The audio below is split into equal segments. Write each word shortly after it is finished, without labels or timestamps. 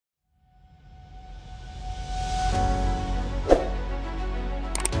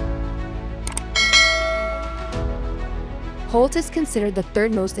Holt is considered the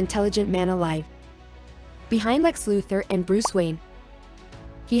third most intelligent man alive, behind Lex Luthor and Bruce Wayne.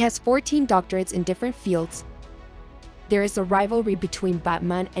 He has 14 doctorates in different fields. There is a rivalry between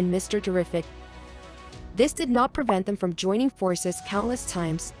Batman and Mr. Terrific. This did not prevent them from joining forces countless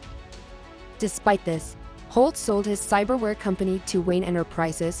times. Despite this, Holt sold his cyberware company to Wayne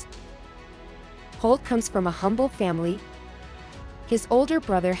Enterprises. Holt comes from a humble family. His older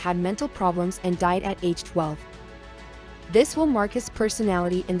brother had mental problems and died at age 12. This will mark his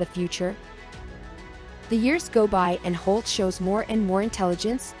personality in the future. The years go by and Holt shows more and more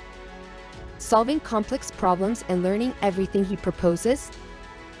intelligence, solving complex problems and learning everything he proposes.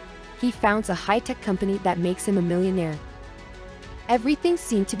 He founds a high-tech company that makes him a millionaire. Everything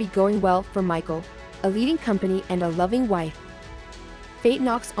seemed to be going well for Michael, a leading company and a loving wife. Fate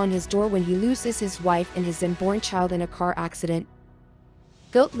knocks on his door when he loses his wife and his unborn child in a car accident.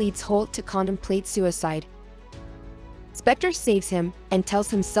 Guilt leads Holt to contemplate suicide. Spectre saves him and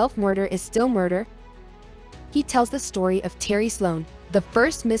tells him self-murder is still murder. He tells the story of Terry Sloan, the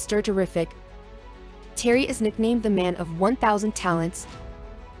first Mr. Terrific. Terry is nicknamed the Man of 1,000 Talents.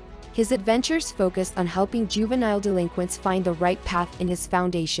 His adventures focused on helping juvenile delinquents find the right path in his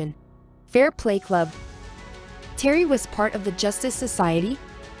foundation, Fair Play Club. Terry was part of the Justice Society.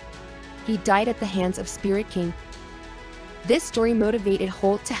 He died at the hands of Spirit King. This story motivated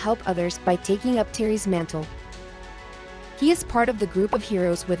Holt to help others by taking up Terry's mantle. He is part of the group of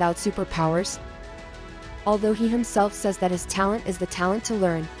heroes without superpowers, although he himself says that his talent is the talent to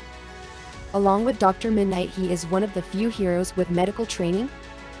learn. Along with Dr. Midnight, he is one of the few heroes with medical training.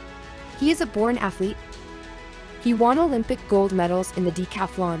 He is a born athlete. He won Olympic gold medals in the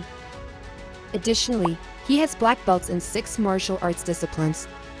decathlon. Additionally, he has black belts in 6 martial arts disciplines.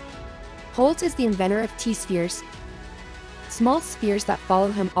 Holt is the inventor of T-spheres, small spheres that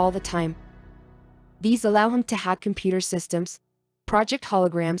follow him all the time. These allow him to hack computer systems, project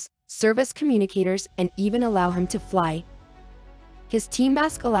holograms, serve as communicators, and even allow him to fly. His team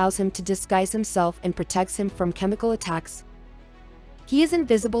mask allows him to disguise himself and protects him from chemical attacks. He is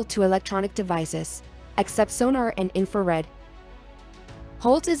invisible to electronic devices, except sonar and infrared.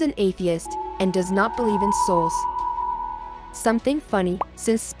 Holt is an atheist and does not believe in souls. Something funny,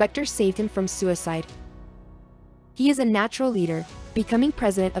 since Spectre saved him from suicide. He is a natural leader, becoming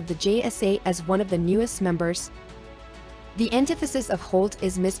president of the JSA as one of the newest members. The antithesis of Holt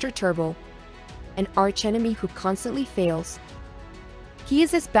is Mr. Turbo, an archenemy who constantly fails. He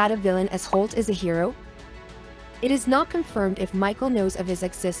is as bad a villain as Holt is a hero. It is not confirmed if Michael knows of his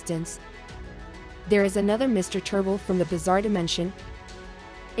existence. There is another Mr. Turbo from the Bizarre Dimension,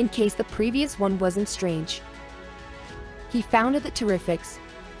 in case the previous one wasn't strange. He founded the Terrifics.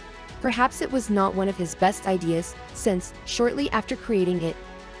 Perhaps it was not one of his best ideas, since, shortly after creating it,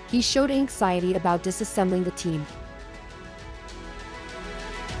 he showed anxiety about disassembling the team.